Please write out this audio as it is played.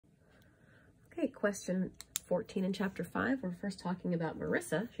Okay, question 14 in chapter 5. We're first talking about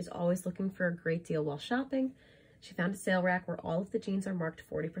Marissa. She's always looking for a great deal while shopping. She found a sale rack where all of the jeans are marked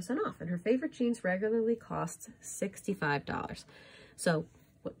 40% off, and her favorite jeans regularly cost $65. So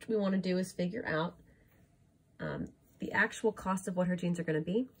what we want to do is figure out the actual cost of what her jeans are going to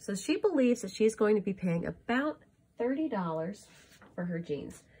be. So she believes that she's going to be paying about $30 for her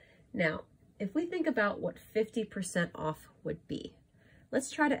jeans. Now, if we think about what 50% off would be, let's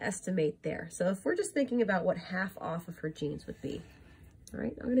try to estimate there. So if we're just thinking about what half off of her jeans would be, all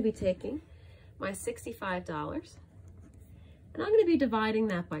right, I'm going to be taking my $65 and I'm going to be dividing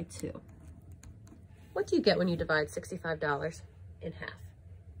that by 2. What do you get when you divide $65 in half?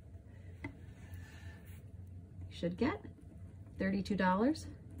 You should get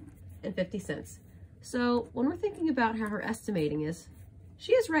 $32.50. So when we're thinking about how her estimating is,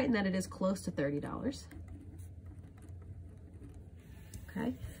 she is right in that it is close to $30.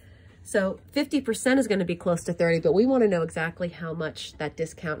 Okay, so 50% is going to be close to 30, but we want to know exactly how much that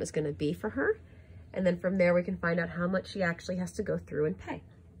discount is going to be for her. And then from there, we can find out how much she actually has to go through and pay.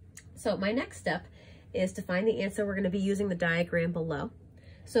 So my next step is to find the answer. We're going to be using the diagram below.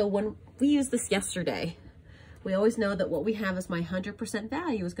 So when we used this yesterday, we always know that what we have as my 100%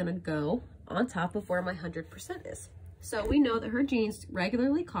 value is going to go on top of where my 100% is. So we know that her jeans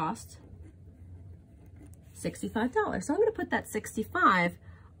regularly cost $65. So I'm going to put that 65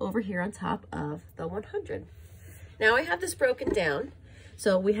 over here on top of the 100. Now I have this broken down.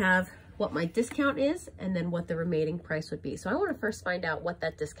 So we have what my discount is and then what the remaining price would be. So I want to first find out what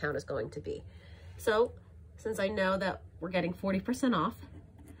that discount is going to be. So since I know that we're getting 40% off,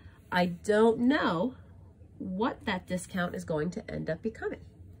 I don't know what that discount is going to end up becoming.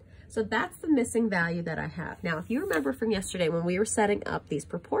 So that's the missing value that I have. Now, if you remember from yesterday when we were setting up these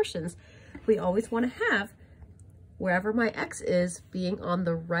proportions, we always want to have wherever my X is being on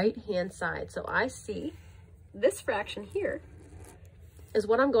the right-hand side. So I see this fraction here is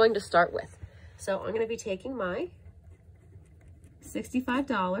what I'm going to start with. So I'm going to be taking my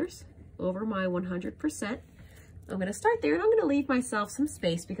 $65 over my 100%. I'm going to start there and I'm going to leave myself some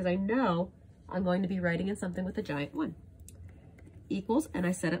space because I know I'm going to be writing in something with a giant 1. Equals, and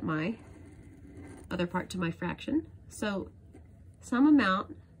I set up my other part to my fraction. So some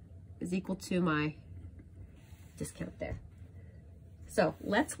amount is equal to my discount there. So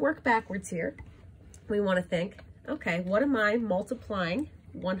let's work backwards here. We want to think, okay, what am I multiplying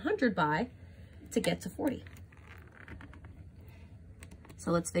 100 by to get to 40? So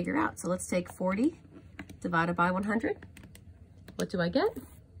let's figure out. So let's take 40 divided by 100. What do I get?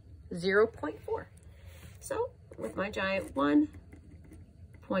 0.4. So with my giant 1,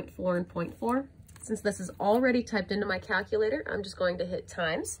 0.4 and 0.4, since this is already typed into my calculator, I'm just going to hit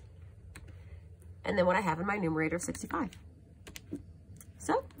times, and then what I have in my numerator is 65.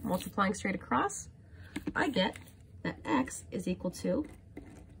 So multiplying straight across, I get that X is equal to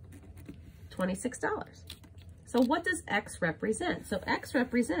 $26. So what does X represent? So X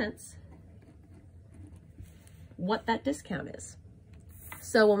represents what that discount is.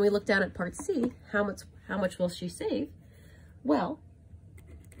 So when we look down at part C, how much will she save? Well,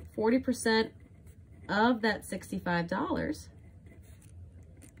 40% of that $65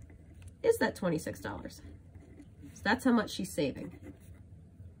 is that $26. So that's how much she's saving.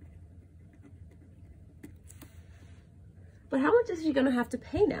 But how much is she going to have to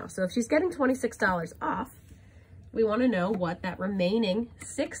pay now? So if she's getting $26 off, we want to know what that remaining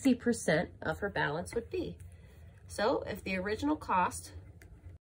 60% of her balance would be. So if the original cost